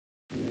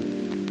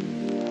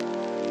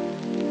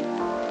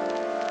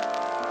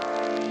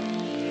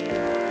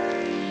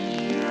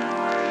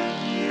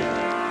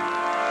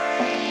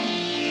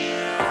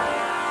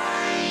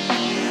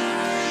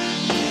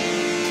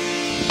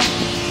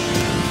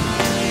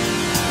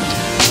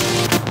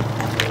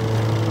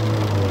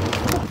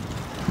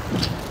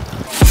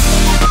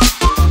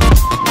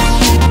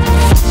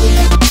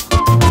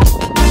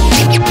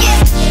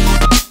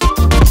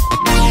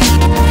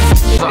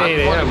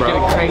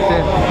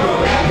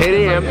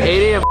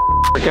8 a.m.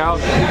 workout.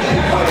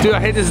 Dude, I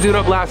hit this dude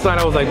up last night.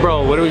 I was like,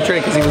 bro, what are we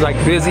training? Because he was like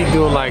busy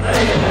doing like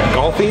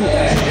golfing.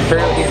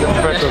 Apparently he's a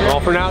professional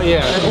golfer now.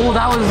 Yeah. Well,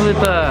 that was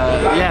with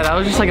yeah, that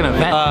was just like an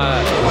event.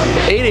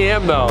 8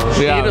 a.m. though.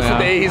 Yeah,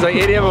 he's like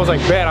 8 a.m. I was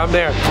like, bet I'm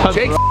there.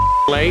 Jake's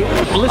late.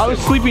 Listen. I was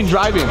sleeping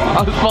driving.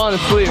 I was falling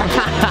asleep.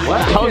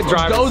 I was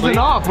dozing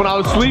off when I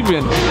was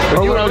sleeping.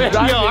 Or when I was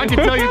driving. Yo, I can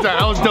tell you that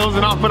I was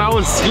dozing off when I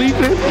was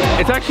sleeping.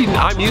 It's actually,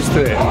 I'm used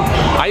to it.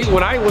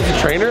 When I was a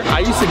trainer, I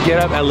used to get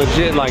up at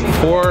legit like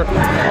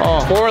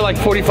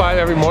 4:45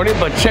 every morning.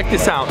 But check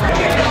this out.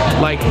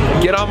 Like,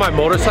 get on my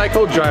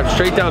motorcycle, drive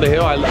straight down the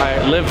hill. I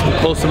lived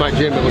close to my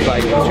gym. It was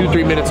like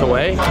 2-3 minutes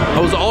away.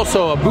 I was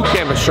also a boot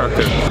camp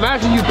instructor.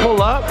 Imagine you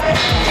pull up,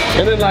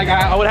 and then like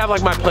I would have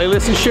like my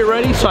playlist and shit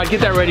ready. So I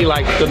get that ready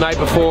like the night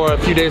before, a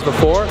few days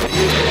before.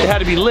 It had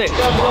to be lit.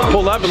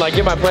 Pull up and like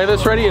get my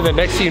playlist ready, and then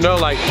next thing you know,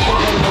 like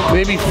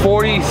maybe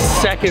 40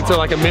 seconds or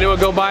like a minute would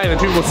go by, and then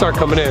people would start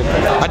coming in.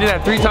 I did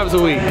that 3 times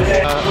a week.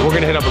 We're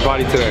gonna hit up a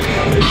body today.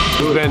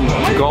 We've been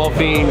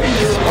golfing,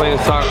 playing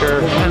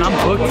soccer. And I'm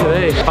booked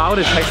today. If I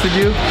would've texted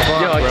you,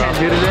 yo, I can't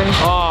do today.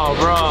 Oh,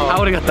 bro. I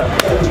would've got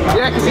that.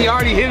 Yeah, because he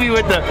already hit me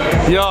with the,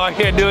 yo, I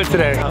can't do it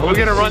today. We're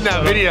gonna run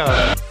that video.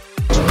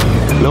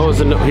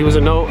 He was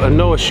a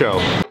Noah show.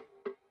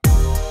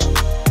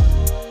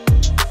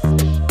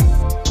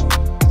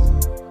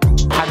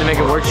 Had to make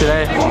it work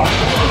today.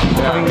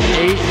 Having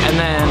 8 and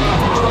then,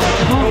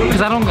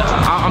 because I'm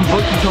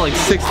booked until like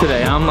 6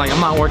 today. I'm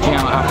not working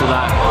out after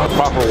that.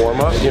 Proper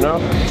warm up, you know?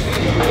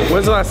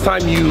 When's the last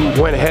time you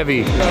went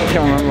heavy? I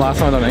can't remember the last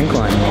time I done an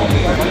incline.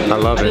 I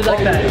love it. I did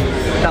like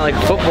that like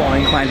football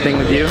incline thing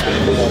with you.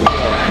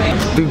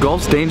 Dude,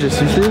 golf's dangerous,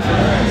 you see?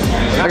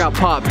 I got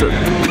popped.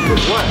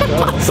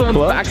 What? Someone's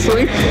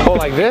backswing. Oh,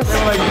 like this?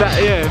 Like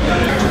that, yeah.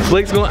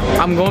 Blake's going,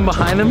 I'm going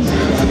behind him,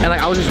 and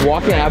like I was just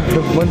walking, I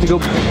went to go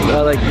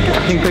like I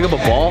think pick up a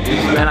ball,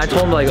 and I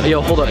told him like,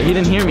 yo, hold up. He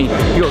didn't hear me.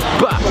 He goes,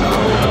 bah!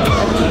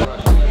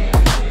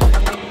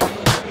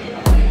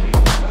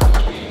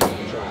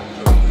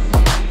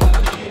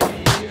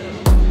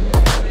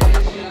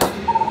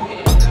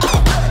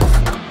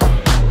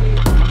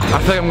 I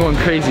feel like I'm going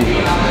crazy.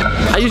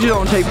 I usually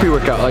don't take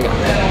pre-workout,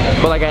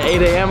 but like at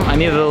 8 a.m. I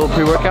needed a little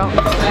pre-workout.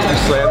 You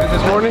slammed it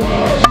this morning?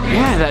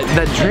 Yeah,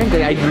 that drink,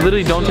 like, I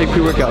literally don't take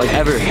pre-workout, like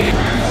ever.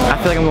 I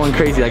feel like I'm going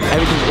crazy, like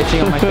everything's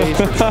itching on my face.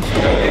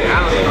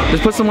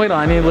 Just put some weight on,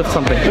 I need to lift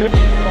something.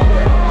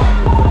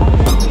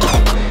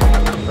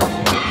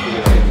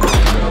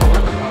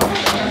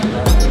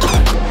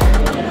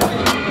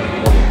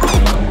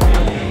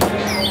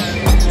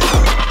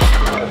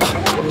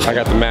 I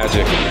got the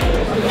magic.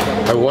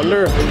 I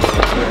wonder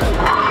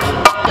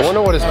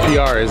what his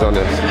PR is on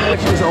this.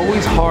 It's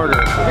always harder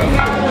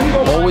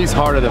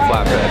than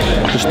flat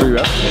bench. Just 3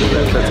 reps?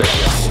 That's it.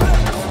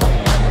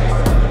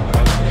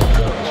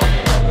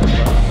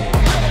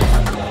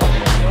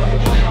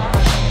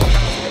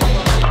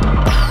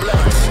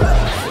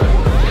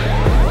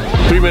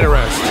 3-minute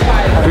rest.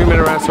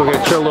 3-minute rest, we're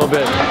gonna chill a little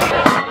bit.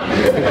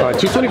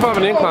 225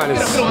 an incline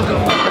that's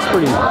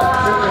pretty.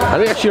 I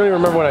think actually don't even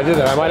remember when I did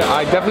that.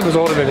 I definitely was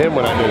older than him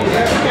when I did it.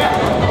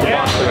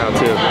 Now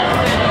too.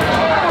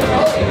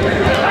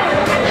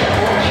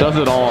 Does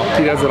it all.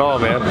 He does it all,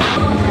 man.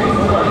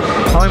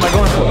 How many am I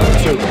going for?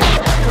 2.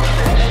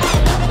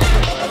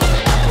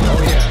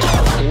 Oh yeah.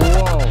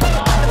 Whoa.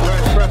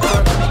 Press.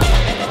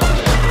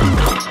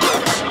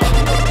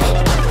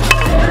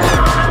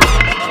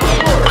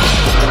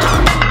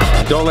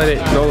 Don't let it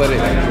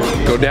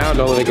go down,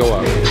 don't let it go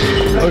up.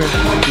 Okay.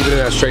 Keep it in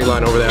that straight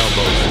line over the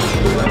elbows.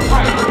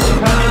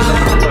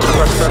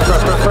 Press.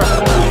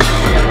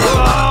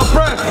 Oh,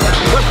 press!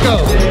 Let's go!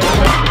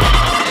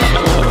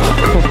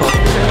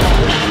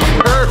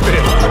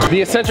 Perfect!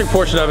 The eccentric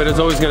portion of it is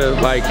always gonna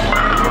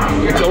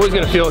it's always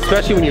gonna feel,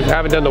 especially when you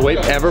haven't done the weight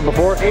ever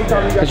before,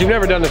 because you've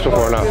never done this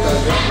before, no.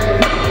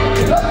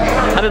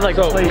 I did like,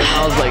 I was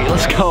like,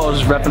 let's go, I was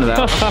just repping it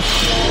out.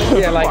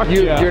 Yeah, like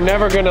you're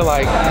never gonna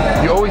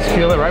you always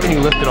feel it right when you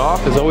lift it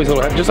off. There's always a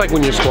little, just like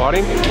when you're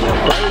squatting,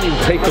 right when you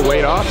take the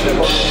weight off,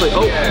 it's like,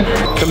 oh,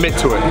 commit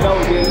to it.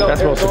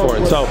 That's most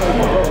important. So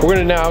we're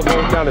gonna now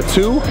go down to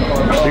 2.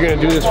 You're gonna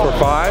do this for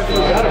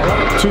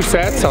 5, 2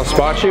 sets. I'll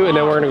spot you, and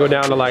then we're gonna go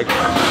down to like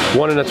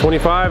 1 and a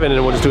 25, and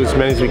then we'll just do as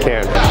many as we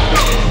can.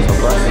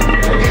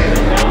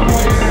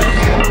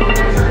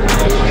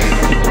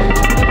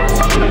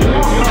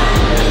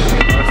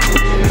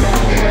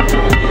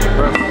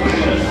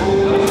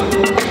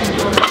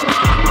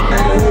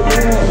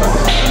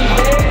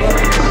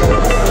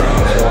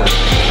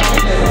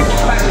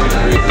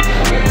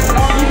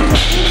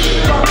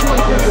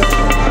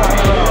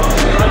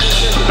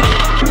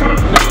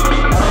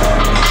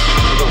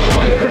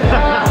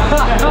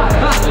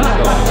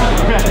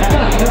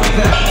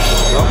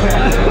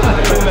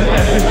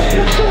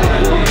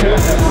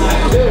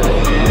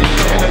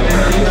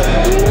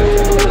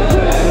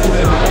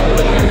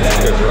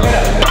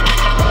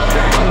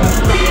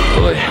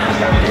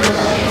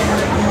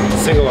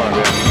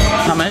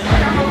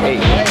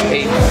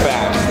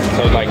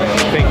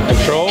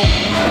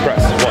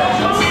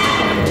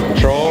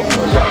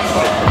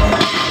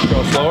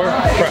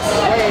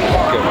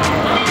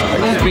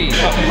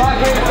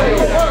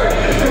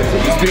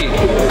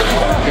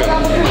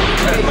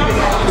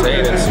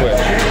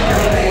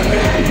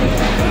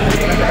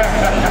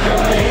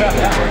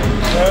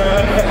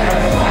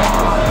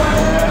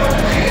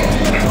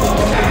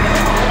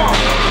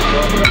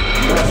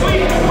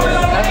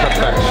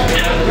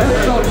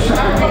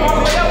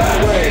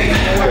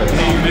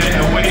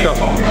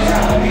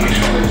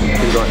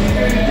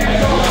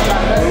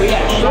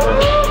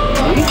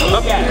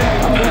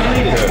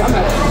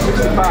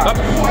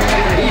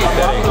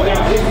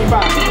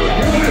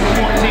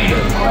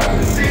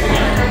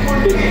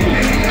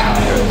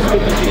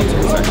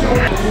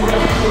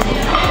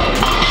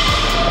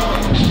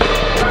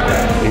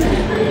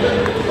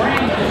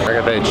 I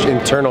got that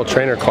internal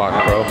trainer clock,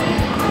 bro.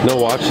 No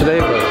watch today,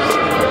 but.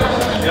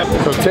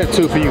 So tip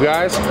 2 for you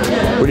guys,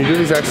 when you do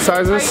these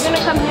exercises, Are you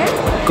gonna come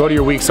here? go to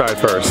your weak side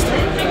first.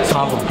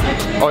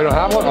 Oh, you don't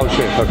have one? Oh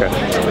shit, okay.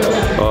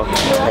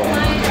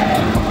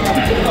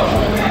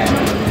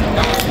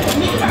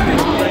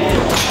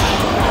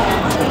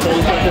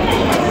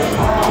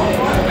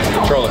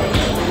 Control it.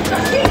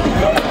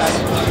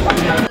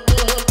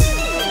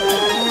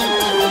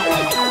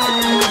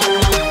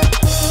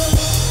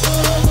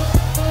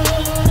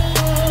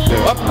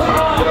 Up.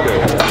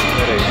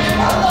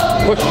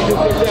 Push. Push.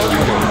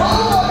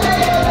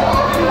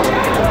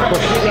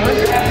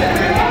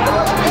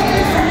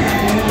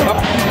 Up.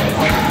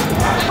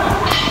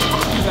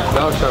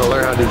 Now I'm trying to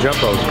learn how to do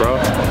jump ropes, bro.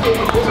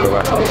 Let's go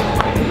back.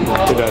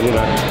 You're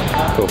done.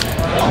 Cool.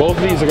 Both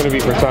of these are going to be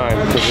for time,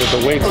 because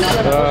the weights,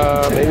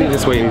 maybe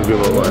this weight needs to be a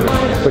little lighter.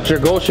 But your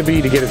goal should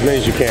be to get as many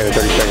as you can in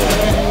 30 seconds.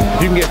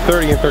 If you can get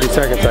 30 in 30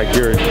 seconds, like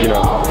you're a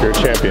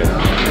champion.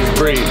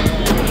 Breathe.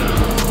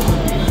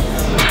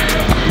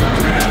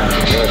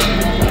 Good.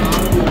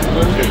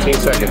 15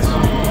 seconds.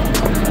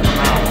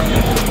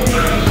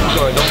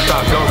 Sorry, don't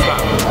stop.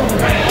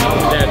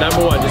 Yeah,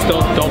 number 1, just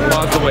don't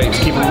pause the weights,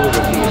 keep them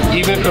moving.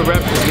 Even if the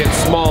reps get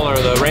smaller,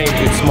 the range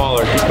gets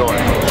smaller, keep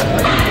going.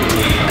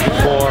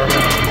 4,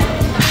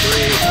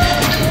 3,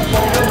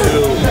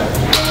 2,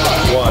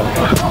 1.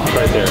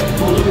 Right there. So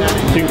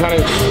you can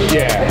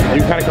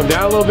kind of come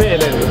down a little bit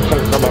and then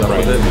come up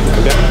right.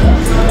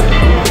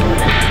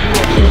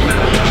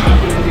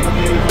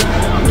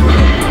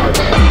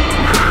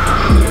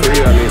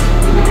 Breathe on these.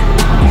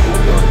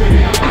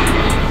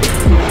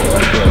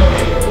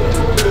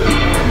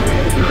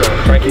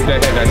 Try and keep that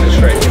head nice and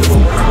straight.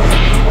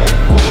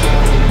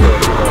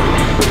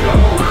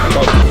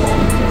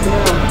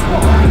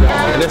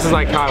 And this is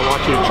like how I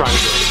want you to try to do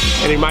it.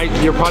 And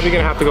you're probably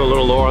gonna have to go a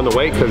little lower on the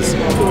weight because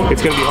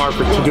it's gonna be hard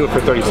to do it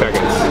for 30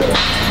 seconds.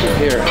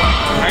 Here.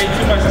 I ain't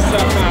too much of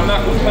stuff now. I'm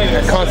not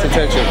complaining. Constant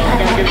tension.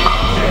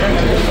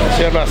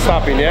 See, I'm not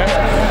stopping, yeah?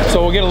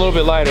 So we'll get a little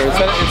bit lighter.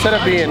 Instead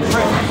of being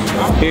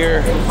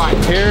here,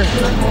 we're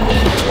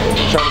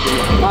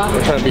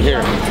trying to be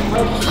here.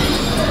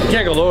 You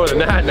can't go lower than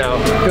that now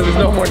because there's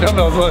no more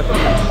dumbbells left.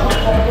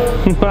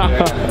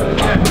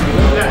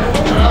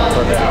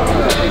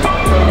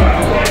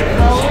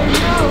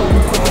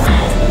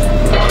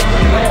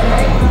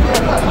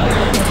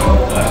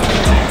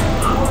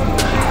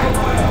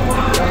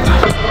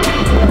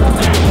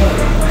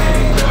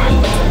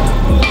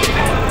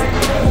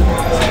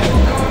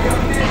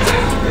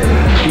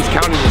 He's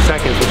counting the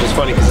seconds, which is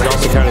funny because he's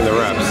also counting the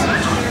reps.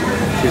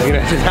 He's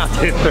gonna have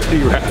to hit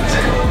 30 reps.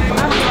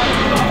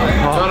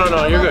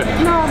 No, you're good.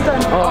 No, I'm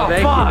done. Oh,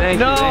 thank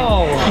you. Oh,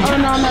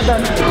 no, I'm not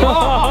done. Oh,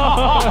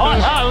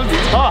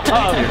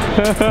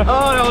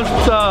 that was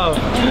tough.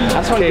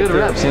 That's one good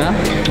reps, you know?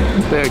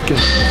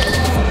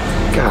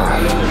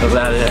 God. Was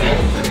that it?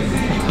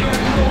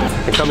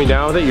 And coming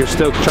down with it, you're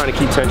still trying to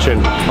keep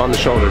tension on the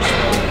shoulders.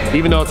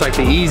 Even though it's like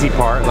the easy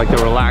part, like the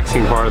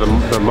relaxing part of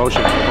the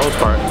motion for the most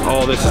part,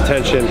 all this is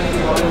tension.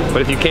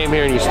 But if you came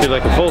here and you did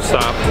like a full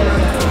stop,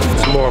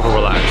 it's more of a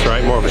relax,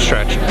 right? More of a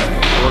stretch.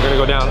 And we're gonna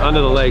go down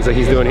under the legs like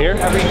he's doing here.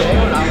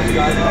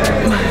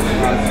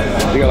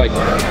 You got like,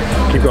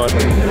 keep going.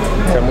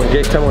 10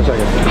 more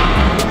seconds.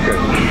 Good.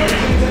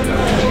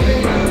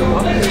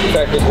 In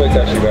fact, this weight's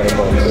actually better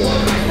for him too.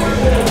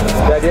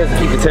 The idea is to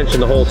keep the tension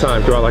the whole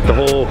time throughout like the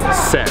whole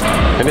set.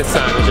 And this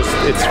time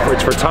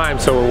it's for time,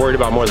 so we're worried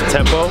about more the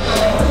tempo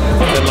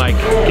than like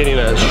getting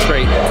a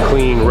straight,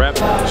 clean rep,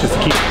 just to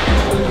keep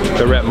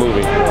the rep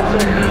moving.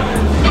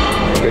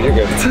 Good, you're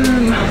good.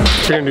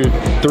 You're gonna do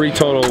 3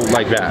 total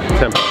like that,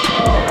 tempo.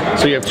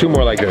 So you have 2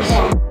 more like this.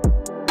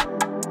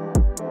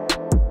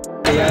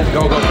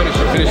 Go, finish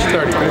it, finish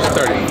 30, finish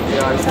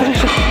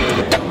 30.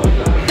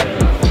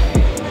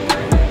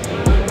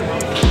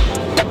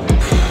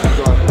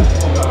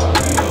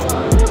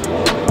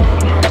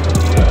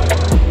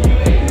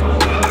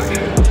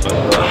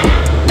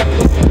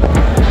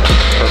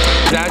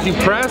 As you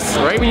press,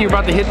 right when you're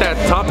about to hit that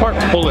top part,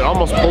 pull it,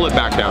 almost pull it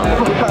back down.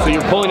 So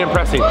you're pulling and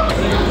pressing. Press.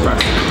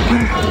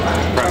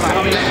 Press.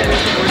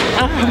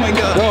 Oh my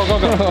God.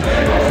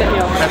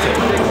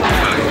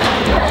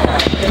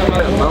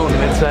 Go.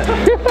 That's it.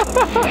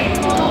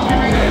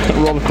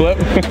 Roll the clip.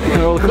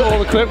 Roll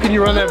the clip. Can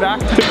you run that back?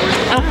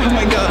 Oh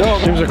my God. Go.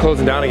 Gyms are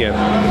closing down again.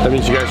 That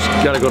means you guys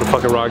gotta go to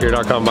fucking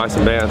rawgear.com and buy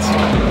some bands.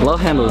 Love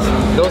handles.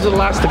 Those are the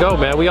last to go,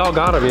 man. We all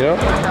got them, you know?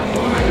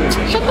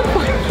 Shut the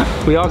fuck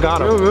up. We all got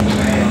them.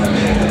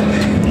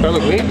 Do I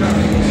look weak?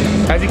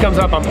 As he comes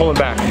up, I'm pulling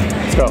back.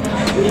 Let's go.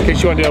 In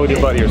case you want to do that with your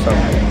buddy or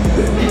something.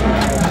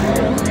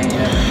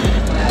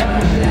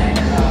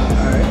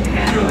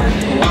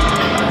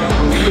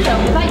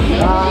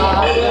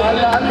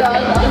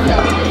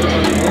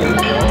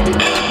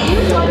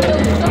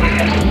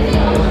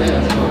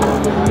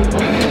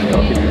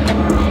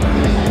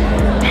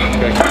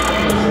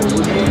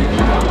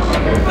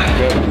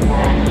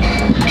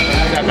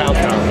 That bounce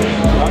down.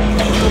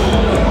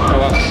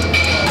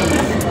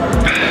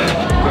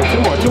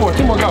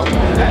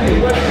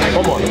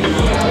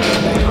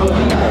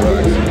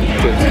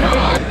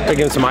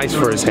 Gotta give him some ice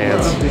for his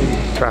hands.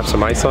 Wrap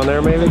some ice on there,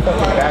 maybe?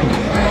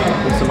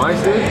 Get some ice,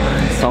 dude?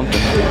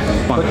 Something.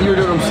 But you were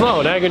doing them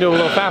slow. Now you can do them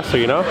a little faster,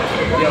 you know?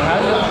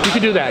 You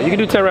can do that. You can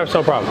do 10 reps,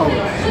 no problem.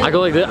 I go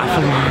like this.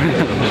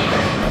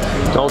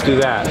 Don't do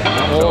that.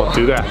 Don't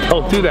do that.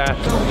 Don't do that.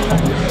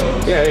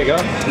 Yeah, there you go.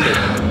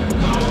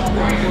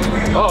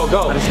 Oh,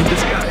 go. I just hit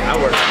this guy. That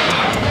works.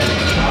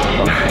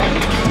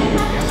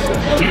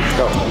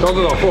 Go.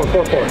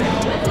 Forward.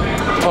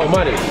 Oh,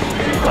 money.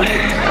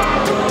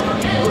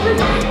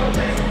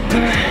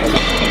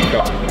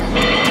 Go.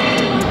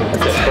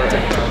 That's it.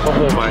 Perfect.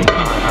 Oh my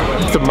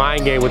God. It's a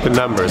mind game with the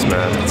numbers,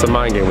 man. It's a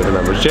mind game with the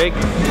numbers. Jake,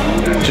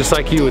 just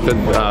like you with the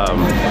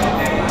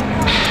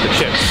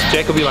chips.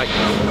 Jake will be like,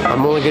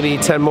 I'm only gonna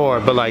eat 10 more,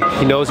 but like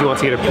he knows he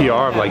wants to get a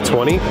PR of like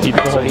 20. Eat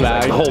the whole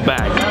bag. The whole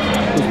bag.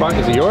 Whose pocket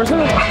is it? Yours?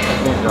 Huh?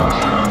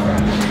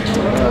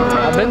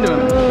 I've been doing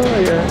it.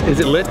 Yeah. Is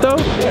it lit though?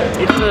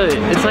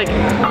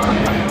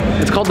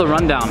 It's called The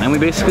Rundown, and we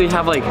basically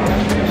have like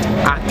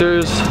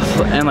actors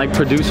and like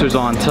producers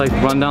on to like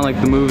run down like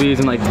the movies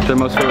and like their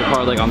most favorite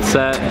part like on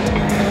set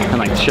and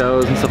like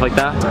shows and stuff like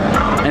that.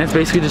 And it's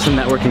basically just a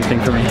networking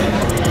thing for me.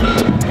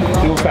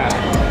 Move fast.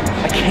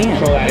 I can't.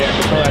 Control that, yeah.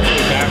 Control that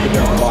straight back with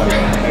your body.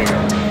 There you go.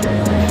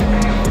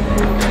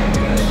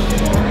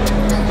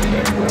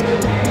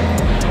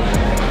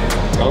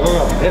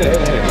 Go. Hit it.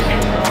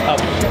 Up.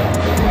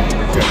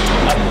 Good.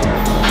 Up.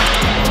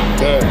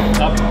 Good.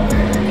 Up.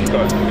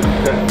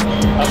 Good.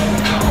 Up.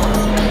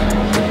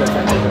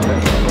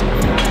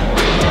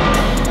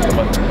 Come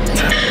on.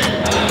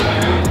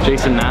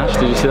 Jason Nash,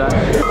 did you see that?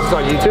 It's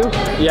on YouTube?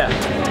 Yeah.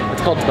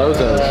 It's called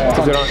Bozos. It's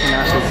on Jason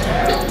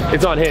Nash's.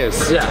 It's on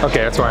his? Yeah.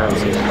 Okay, that's why I haven't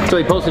seen it. So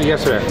he posted it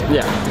yesterday?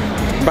 Yeah.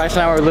 Bryce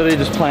and I were literally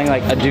just playing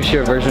like a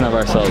douchier version of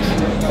ourselves.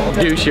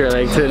 Douchier,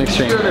 like to an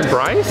extreme. Douchier than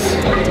Bryce?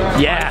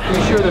 Yeah.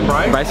 Douchier than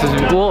Bryce? Bryce is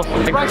cool.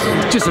 Like, Bryce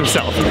is just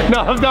himself. No,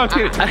 I'm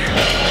kidding.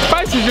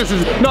 Bryce is just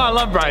his, no, I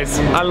love Bryce.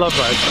 I love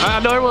Bryce. I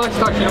know everyone likes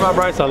to talk shit about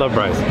Bryce. I love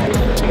Bryce.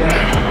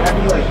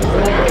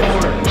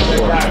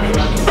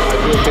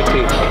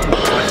 15.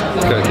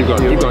 Good, keep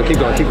going.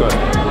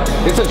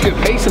 It's such good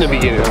pace in the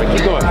beginning. Like,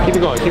 keep going. Let's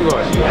go.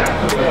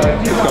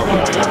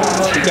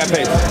 Keep that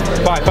pace.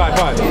 5.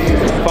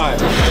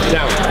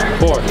 Down.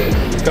 4.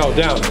 Go,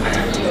 down.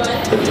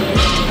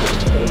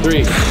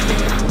 3.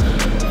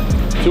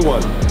 2,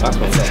 1. Last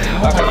one.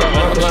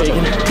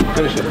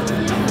 Finish it.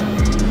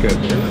 Good.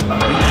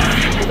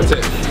 That's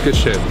it. Good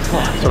shit.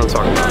 That's what I'm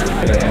talking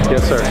about.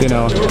 Yes, sir. You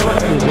know,